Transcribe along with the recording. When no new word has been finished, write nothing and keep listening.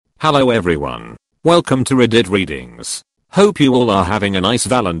Hello everyone. Welcome to Reddit Readings. Hope you all are having a nice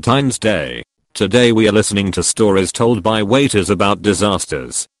Valentine's Day. Today we are listening to stories told by waiters about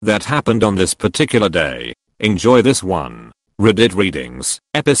disasters that happened on this particular day. Enjoy this one. Reddit Readings,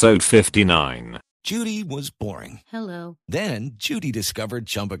 episode 59. Judy was boring. Hello. Then Judy discovered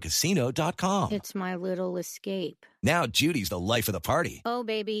ChumbaCasino.com. It's my little escape. Now Judy's the life of the party. Oh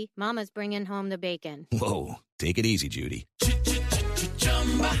baby, mama's bringing home the bacon. Whoa, take it easy, Judy.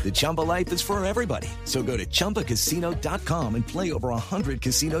 The Chumba life is for everybody. So go to ChumbaCasino.com and play over 100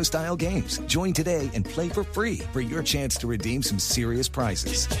 casino-style games. Join today and play for free for your chance to redeem some serious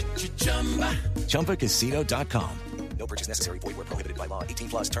prizes. ChumbaCasino.com. No purchase necessary. Void where prohibited by law.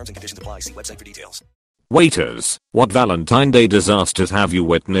 18+ terms and conditions apply. See website for details. Waiters, what Valentine's Day disasters have you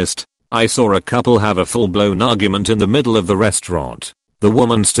witnessed? I saw a couple have a full-blown argument in the middle of the restaurant. The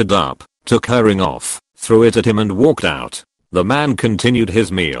woman stood up, took her ring off, threw it at him and walked out. The man continued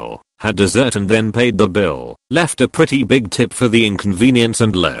his meal, had dessert and then paid the bill, left a pretty big tip for the inconvenience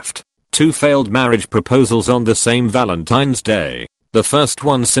and left. Two failed marriage proposals on the same Valentine's Day. The first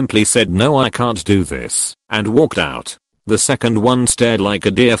one simply said no, I can't do this, and walked out. The second one stared like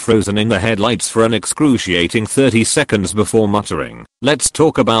a deer frozen in the headlights for an excruciating 30 seconds before muttering, "Let's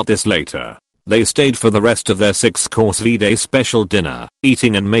talk about this later." They stayed for the rest of their 6-course V-Day special dinner,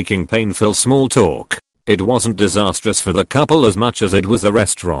 eating and making painful small talk. It wasn't disastrous for the couple as much as it was the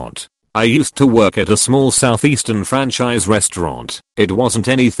restaurant. I used to work at a small southeastern franchise restaurant. It wasn't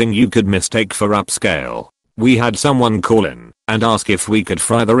anything you could mistake for upscale. We had someone call in and ask if we could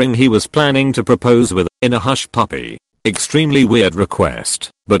fry the ring he was planning to propose with in a hush puppy. Extremely weird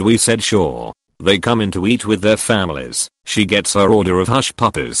request, but we said sure. They come in to eat with their families. She gets her order of hush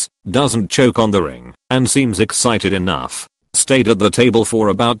puppies, doesn't choke on the ring, and seems excited enough. Stayed at the table for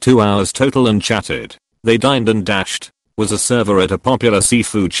about 2 hours total and chatted. They dined and dashed. Was a server at a popular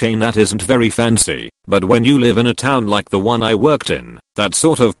seafood chain that isn't very fancy, but when you live in a town like the one I worked in, that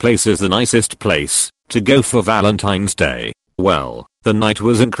sort of place is the nicest place to go for Valentine's Day. Well, the night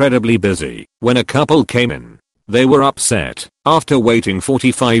was incredibly busy when a couple came in. They were upset after waiting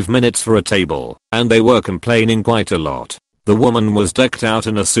 45 minutes for a table, and they were complaining quite a lot. The woman was decked out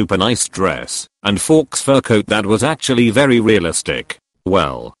in a super nice dress and Fork's fur coat that was actually very realistic.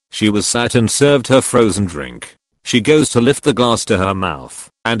 Well, she was sat and served her frozen drink. She goes to lift the glass to her mouth,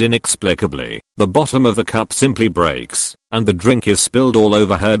 and inexplicably, the bottom of the cup simply breaks, and the drink is spilled all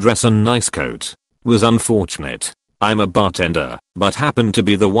over her dress and nice coat. Was unfortunate. I'm a bartender, but happened to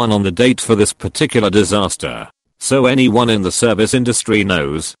be the one on the date for this particular disaster. So anyone in the service industry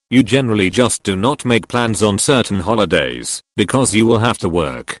knows, you generally just do not make plans on certain holidays, because you will have to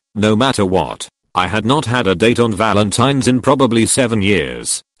work, no matter what. I had not had a date on Valentine's in probably 7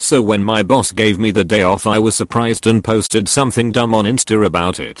 years, so when my boss gave me the day off I was surprised and posted something dumb on Insta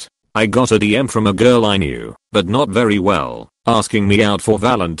about it. I got a DM from a girl I knew, but not very well, asking me out for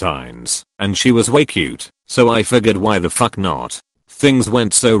Valentine's, and she was way cute, so I figured why the fuck not. Things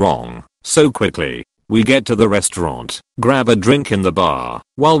went so wrong, so quickly. We get to the restaurant, grab a drink in the bar,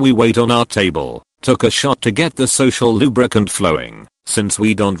 while we wait on our table, took a shot to get the social lubricant flowing. Since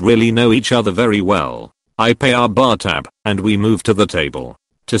we don't really know each other very well, I pay our bar tab, and we move to the table.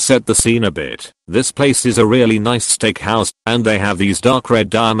 To set the scene a bit, this place is a really nice steakhouse, and they have these dark red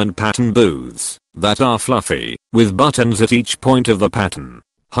diamond pattern booths that are fluffy, with buttons at each point of the pattern.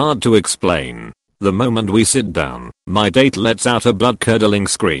 Hard to explain. The moment we sit down, my date lets out a blood-curdling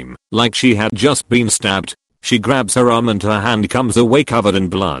scream, like she had just been stabbed. She grabs her arm and her hand comes away covered in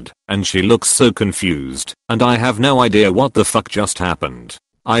blood, and she looks so confused, and I have no idea what the fuck just happened.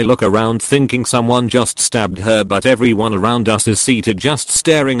 I look around thinking someone just stabbed her, but everyone around us is seated just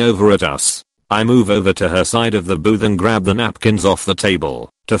staring over at us. I move over to her side of the booth and grab the napkins off the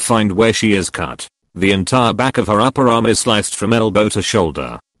table, to find where she is cut. The entire back of her upper arm is sliced from elbow to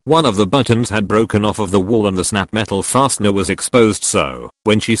shoulder. One of the buttons had broken off of the wall and the snap metal fastener was exposed, so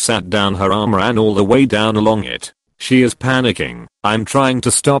when she sat down her arm ran all the way down along it. She is panicking. I'm trying to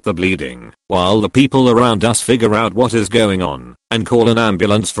stop the bleeding, while the people around us figure out what is going on and call an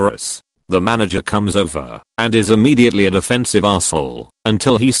ambulance for us. The manager comes over and is immediately a defensive asshole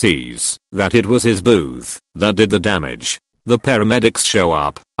until he sees that it was his booth that did the damage. The paramedics show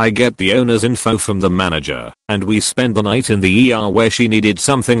up, I get the owner's info from the manager, and we spend the night in the ER where she needed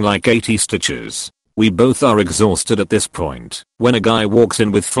something like 80 stitches. We both are exhausted at this point, when a guy walks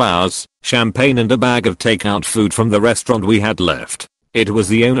in with flowers, champagne and a bag of takeout food from the restaurant we had left. It was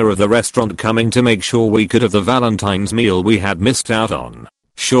the owner of the restaurant coming to make sure we could have the Valentine's meal we had missed out on.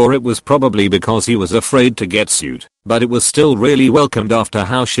 Sure, it was probably because he was afraid to get sued, but it was still really welcomed after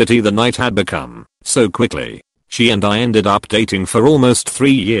how shitty the night had become so quickly. She and I ended up dating for almost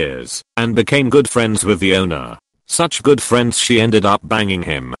 3 years and became good friends with the owner. Such good friends she ended up banging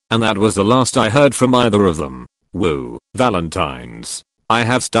him, and that was the last I heard from either of them. Woo, Valentine's. I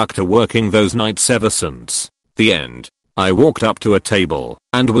have stuck to working those nights ever since. The end. I walked up to a table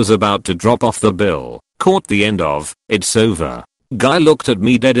and was about to drop off the bill. Caught the end of, "It's over." Guy looked at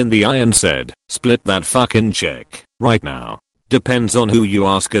me dead in the eye and said, "Split that fucking check, right now." Depends on who you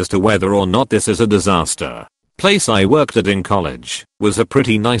ask as to whether or not this is a disaster. Place I worked at in college was a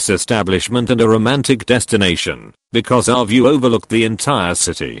pretty nice establishment and a romantic destination because our view overlooked the entire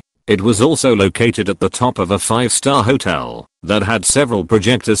city. It was also located at the top of a 5-star hotel that had several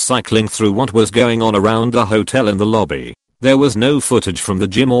projectors cycling through what was going on around the hotel in the lobby. There was no footage from the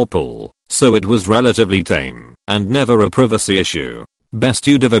gym or pool, so it was relatively tame and never a privacy issue. Best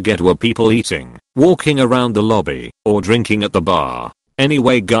you'd ever get were people eating, walking around the lobby, or drinking at the bar.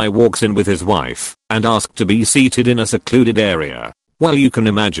 Anyway, Guy walks in with his wife and asked to be seated in a secluded area. Well, you can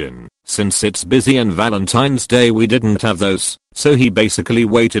imagine, since it's busy and Valentine's Day we didn't have those, so he basically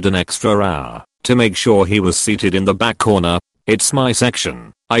waited an extra hour to make sure he was seated in the back corner. It's my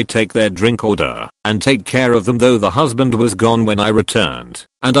section. I take their drink order and take care of them, though the husband was gone when I returned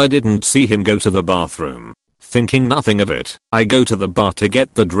and I didn't see him go to the bathroom. Thinking nothing of it, I go to the bar to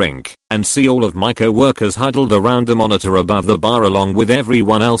get the drink and see all of my co-workers huddled around the monitor above the bar along with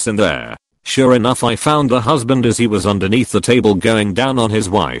everyone else in there. Sure enough, I found the husband as he was underneath the table going down on his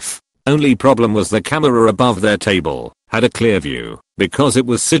wife. Only problem was the camera above their table had a clear view because it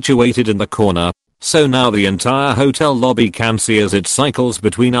was situated in the corner. So now the entire hotel lobby can see as it cycles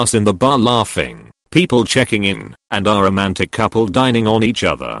between us in the bar laughing, people checking in, and our romantic couple dining on each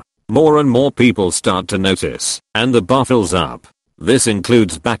other. More and more people start to notice, and the bar fills up. This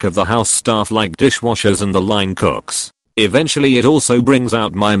includes back of the house staff like dishwashers and the line cooks. Eventually it also brings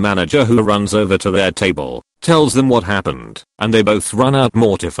out my manager, who runs over to their table, tells them what happened, and they both run out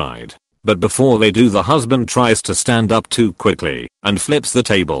mortified. But before they do, the husband tries to stand up too quickly and flips the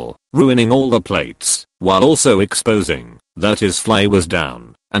table, ruining all the plates, while also exposing that his fly was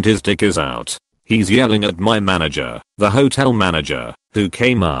down and his dick is out. He's yelling at my manager, the hotel manager, who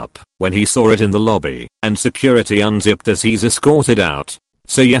came up when he saw it in the lobby, and security unzipped as he's escorted out.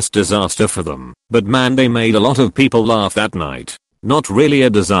 So yes, disaster for them, but man, they made a lot of people laugh that night. Not really a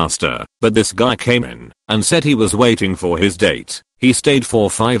disaster, but this guy came in and said he was waiting for his date. He stayed for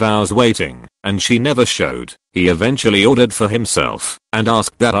 5 hours waiting, and she never showed. He eventually ordered for himself and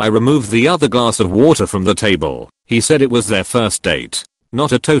asked that I remove the other glass of water from the table. He said it was their first date.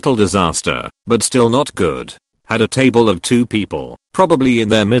 Not a total disaster, but still not good. Had a table of 2 people, probably in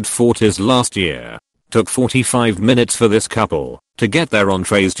their mid-40s last year. Took 45 minutes for this couple to get their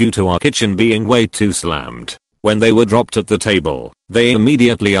entrees due to our kitchen being way too slammed. When they were dropped at the table, they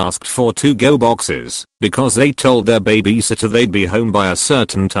immediately asked for to-go boxes because they told their babysitter they'd be home by a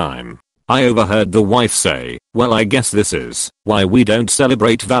certain time. I overheard the wife say, "Well, I guess this is why we don't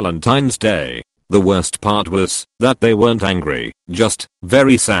celebrate Valentine's Day." The worst part was that they weren't angry, just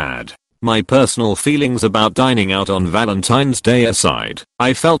very sad. My personal feelings about dining out on Valentine's Day aside,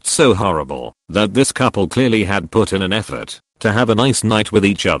 I felt so horrible that this couple clearly had put in an effort to have a nice night with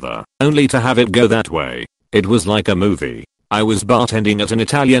each other, only to have it go that way. It was like a movie. I was bartending at an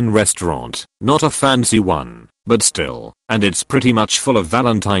Italian restaurant, not a fancy one, but still, and it's pretty much full of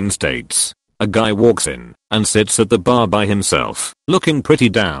Valentine's dates. A guy walks in and sits at the bar by himself, looking pretty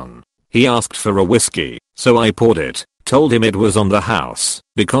down. He asked for a whiskey, so I poured it, told him it was on the house,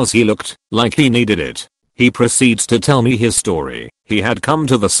 because he looked like he needed it. He proceeds to tell me his story. He had come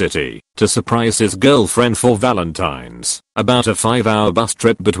to the city to surprise his girlfriend for Valentine's, about a 5-hour bus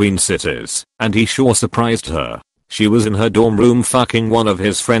trip between cities, and he sure surprised her. She was in her dorm room fucking one of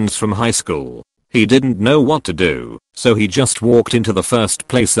his friends from high school. He didn't know what to do, so he just walked into the first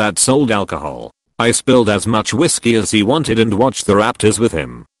place that sold alcohol. I spilled as much whiskey as he wanted and watched the Raptors with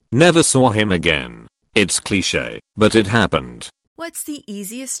him. Never saw him again. It's cliche, but it happened. What's the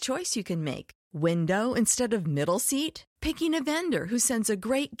easiest choice you can make? Window instead of middle seat? Picking a vendor who sends a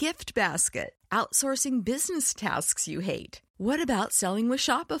great gift basket? Outsourcing business tasks you hate? What about selling with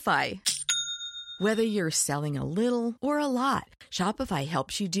Shopify? Whether you're selling a little or a lot, Shopify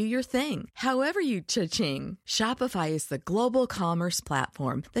helps you do your thing, however you cha-ching. Shopify is the global commerce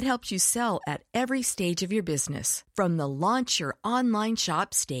platform that helps you sell at every stage of your business. From the launch your online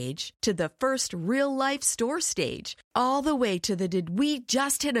shop stage to the first real-life store stage, all the way to the did we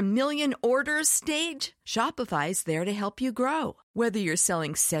just hit a million orders stage. Shopify's there to help you grow. Whether you're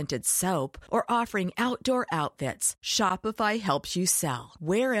selling scented soap or offering outdoor outfits, Shopify helps you sell.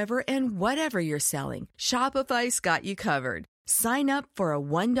 Wherever and whatever you're selling, Shopify's got you covered. Sign up for a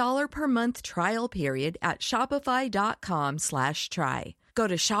 $1 per month trial period at shopify.com/try. Go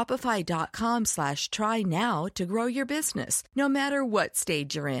to shopify.com/try now to grow your business, no matter what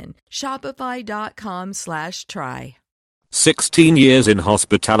stage you're in. Shopify.com/try. 16 years in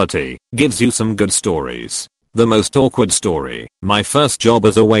hospitality gives you some good stories. The most awkward story: my first job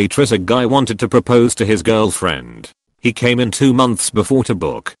as a waitress, a guy wanted to propose to his girlfriend. He came in 2 months before to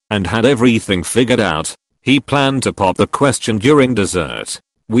book and had everything figured out. He planned to pop the question during dessert.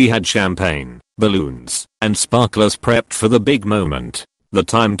 We had champagne, balloons, and sparklers prepped for the big moment. The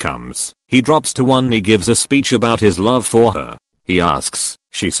time comes. He drops to one. He gives a speech about his love for her. He asks.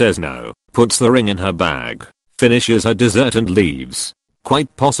 She says no, puts the ring in her bag, finishes her dessert and leaves.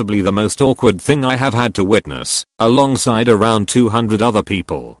 Quite possibly the most awkward thing I have had to witness, alongside around 200 other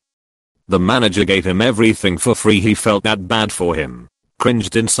people. The manager gave him everything for free. He felt that bad for him.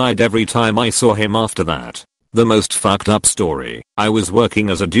 Cringed inside every time I saw him after that. The most fucked up story: I was working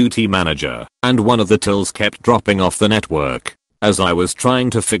as a duty manager, and one of the tills kept dropping off the network. As I was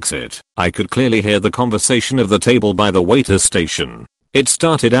trying to fix it, I could clearly hear the conversation of the table by the waiter's station. It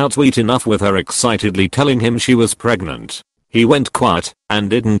started out sweet enough with her excitedly telling him she was pregnant. He went quiet and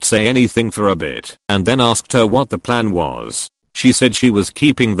didn't say anything for a bit, and then asked her what the plan was. She said she was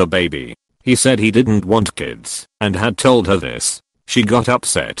keeping the baby. He said he didn't want kids and had told her this. She got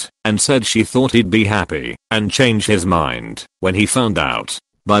upset and said she thought he'd be happy and change his mind when he found out.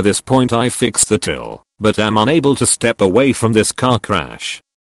 By this point I fixed the till, but am unable to step away from this car crash.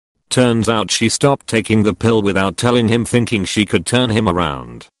 Turns out she stopped taking the pill without telling him, thinking she could turn him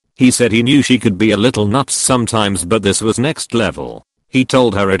around. He said he knew she could be a little nuts sometimes, but this was next level. He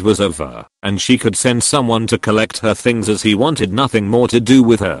told her it was over and she could send someone to collect her things, as he wanted nothing more to do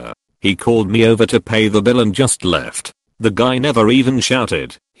with her. He called me over to pay the bill and just left. The guy never even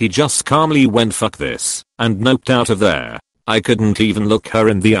shouted. He just calmly went "fuck this" and noped out of there. I couldn't even look her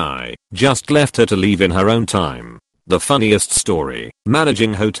in the eye, just left her to leave in her own time. The funniest story: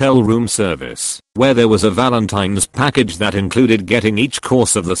 managing hotel room service, where there was a Valentine's package that included getting each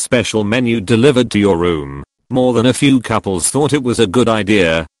course of the special menu delivered to your room. More than a few couples thought it was a good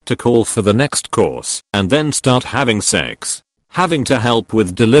idea to call for the next course and then start having sex. Having to help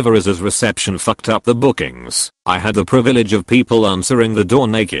with deliveries as reception fucked up the bookings. I had the privilege of people answering the door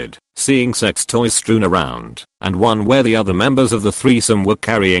naked, seeing sex toys strewn around, and one where the other members of the threesome were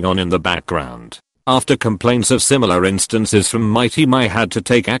carrying on in the background. After complaints of similar instances from my team, I had to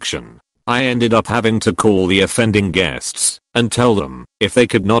take action. I ended up having to call the offending guests and tell them if they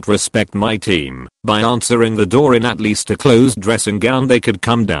could not respect my team by answering the door in at least a closed dressing gown, they could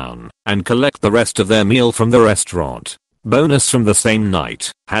come down and collect the rest of their meal from the restaurant. Bonus from the same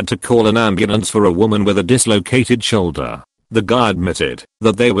night: had to call an ambulance for a woman with a dislocated shoulder. The guy admitted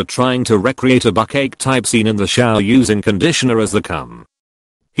that they were trying to recreate a bukkake type scene in the shower using conditioner as the cum.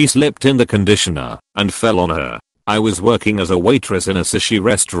 He slipped in the conditioner and fell on her. I was working as a waitress in a sushi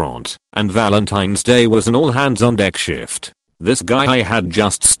restaurant, and Valentine's Day was an all hands on deck shift. This guy I had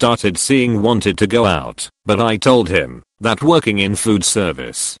just started seeing wanted to go out, but I told him that working in food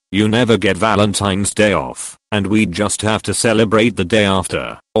service, you never get Valentine's Day off, and we'd just have to celebrate the day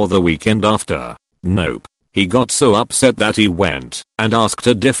after, or the weekend after. Nope. He got so upset that he went and asked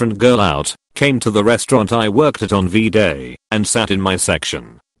a different girl out, came to the restaurant I worked at on V-Day, and sat in my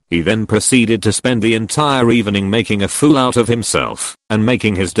section. He then proceeded to spend the entire evening making a fool out of himself and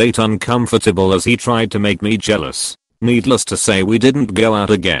making his date uncomfortable as he tried to make me jealous. Needless to say, we didn't go out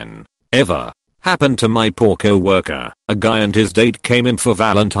again. Ever. Happened to my poor co-worker. A guy and his date came in for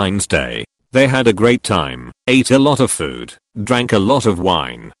Valentine's Day. They had a great time, ate a lot of food, drank a lot of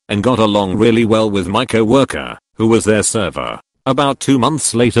wine, and got along really well with my co-worker, who was their server. About 2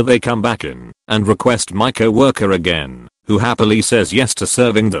 months later they come back in and request my co-worker again, who happily says yes to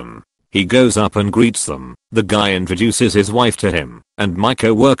serving them. He goes up and greets them. The guy introduces his wife to him, and my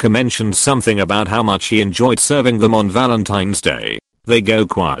co-worker mentions something about how much he enjoyed serving them on Valentine's Day. They go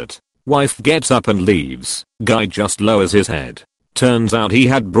quiet. Wife gets up and leaves. Guy just lowers his head. Turns out he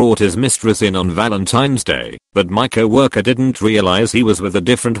had brought his mistress in on Valentine's Day, but my co-worker didn't realize he was with a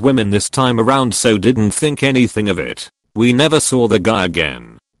different woman this time around, so didn't think anything of it. We never saw the guy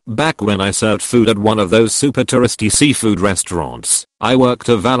again. Back when I served food at one of those super touristy seafood restaurants, I worked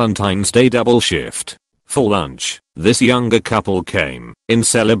a Valentine's Day double shift. For lunch, this younger couple came in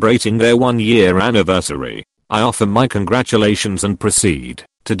celebrating their 1-year anniversary. I offer my congratulations and proceed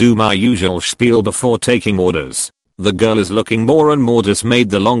to do my usual spiel before taking orders. The girl is looking more and more dismayed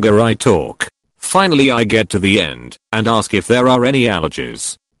the longer I talk. Finally I get to the end and ask if there are any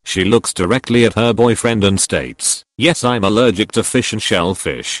allergies. She looks directly at her boyfriend and states, "Yes, I'm allergic to fish and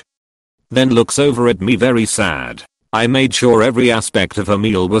shellfish." Then looks over at me very sad. I made sure every aspect of her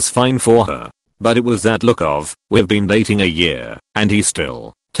meal was fine for her. But it was that look of, we've been dating a year, and he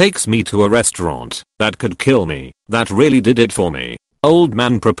still takes me to a restaurant that could kill me. That really did it for me. Old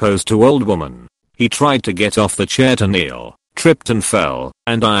man proposed to old woman. He tried to get off the chair to kneel, tripped and fell,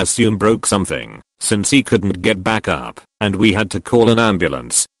 and I assume broke something, since he couldn't get back up, and we had to call an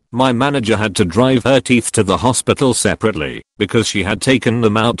ambulance. My manager had to drive her teeth to the hospital separately, because she had taken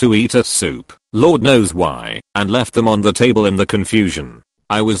them out to eat a soup, Lord knows why, and left them on the table in the confusion.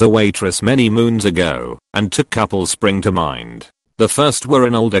 I was a waitress many moons ago, and two couples spring to mind. The first were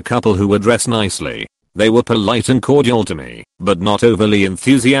an older couple who were dressed nicely. They were polite and cordial to me, but not overly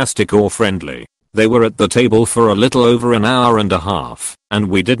enthusiastic or friendly. They were at the table for a little over an hour and a half, and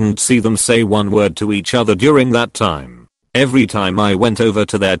we didn't see them say one word to each other during that time. Every time I went over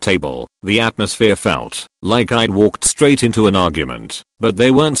to their table, the atmosphere felt like I'd walked straight into an argument, but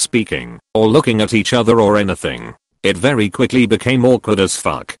they weren't speaking, or looking at each other or anything. It very quickly became awkward as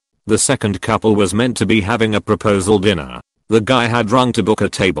fuck. The second couple was meant to be having a proposal dinner. The guy had rung to book a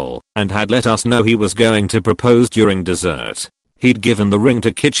table, and had let us know he was going to propose during dessert. He'd given the ring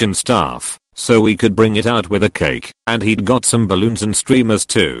to kitchen staff, so we could bring it out with a cake, and he'd got some balloons and streamers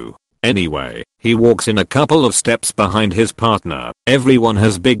too. Anyway, he walks in a couple of steps behind his partner. Everyone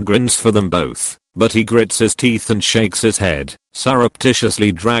has big grins for them both, but he grits his teeth and shakes his head,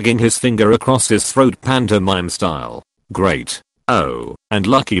 surreptitiously dragging his finger across his throat pantomime style. Great. Oh, and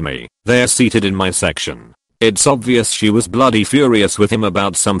lucky me, they're seated in my section. It's obvious she was bloody furious with him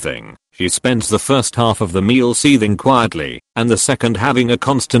about something. She spends the first half of the meal seething quietly, and the second having a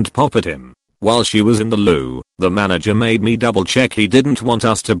constant pop at him. While she was in the loo, the manager made me double check he didn't want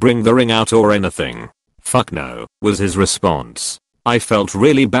us to bring the ring out or anything. Fuck no, was his response. I felt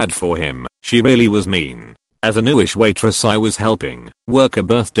really bad for him. She really was mean. As a newish waitress I was helping work a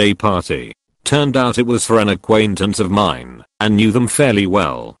birthday party. Turned out it was for an acquaintance of mine, and knew them fairly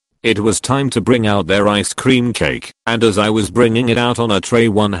well. It was time to bring out their ice cream cake, and as I was bringing it out on a tray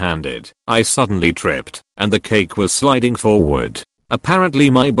one-handed, I suddenly tripped, and the cake was sliding forward. Apparently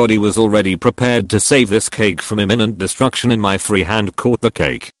my body was already prepared to save this cake from imminent destruction, and my free hand caught the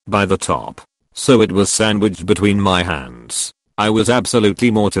cake by the top. So it was sandwiched between my hands. I was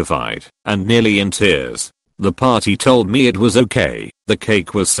absolutely mortified, and nearly in tears. The party told me it was okay, the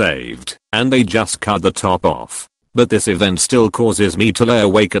cake was saved, and they just cut the top off. But this event still causes me to lay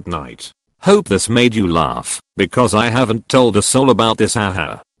awake at night. Hope this made you laugh, because I haven't told a soul about this.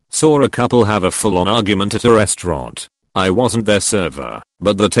 Haha. Saw a couple have a full-on argument at a restaurant. I wasn't their server,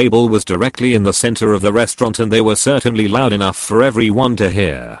 but the table was directly in the center of the restaurant and they were certainly loud enough for everyone to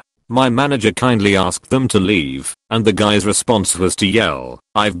hear. My manager kindly asked them to leave, and the guy's response was to yell,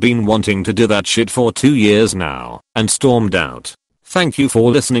 "I've been wanting to do that shit for 2 years now," and stormed out. Thank you for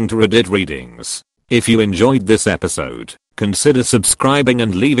listening to Reddit Readings. If you enjoyed this episode, consider subscribing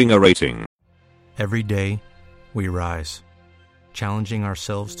and leaving a rating. Every day, we rise, challenging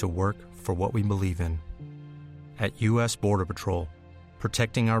ourselves to work for what we believe in. At U.S. Border Patrol,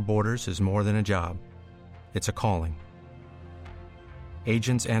 protecting our borders is more than a job. It's a calling.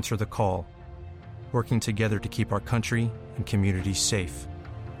 Agents answer the call, working together to keep our country and communities safe.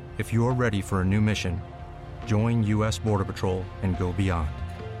 If you're ready for a new mission, join U.S. Border Patrol and go beyond.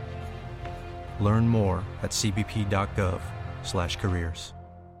 Learn more at cbp.gov/careers.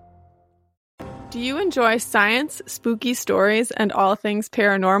 Do you enjoy science, spooky stories, and all things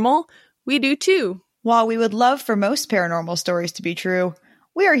paranormal? We do too. While we would love for most paranormal stories to be true,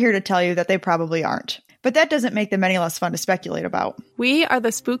 we are here to tell you that they probably aren't. But that doesn't make them any less fun to speculate about. We are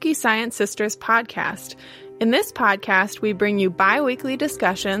the Spooky Science Sisters podcast. In this podcast, we bring you bi-weekly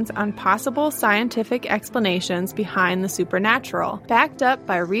discussions on possible scientific explanations behind the supernatural. Backed up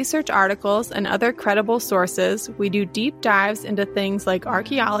by research articles and other credible sources, we do deep dives into things like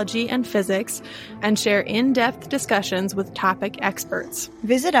archaeology and physics and share in-depth discussions with topic experts.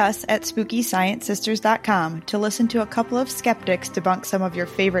 Visit us at SpookyScienceSisters.com to listen to a couple of skeptics debunk some of your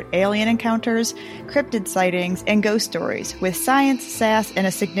favorite alien encounters, cryptid sightings, and ghost stories with science, sass, and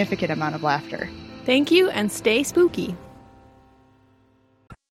a significant amount of laughter. Thank you and stay spooky.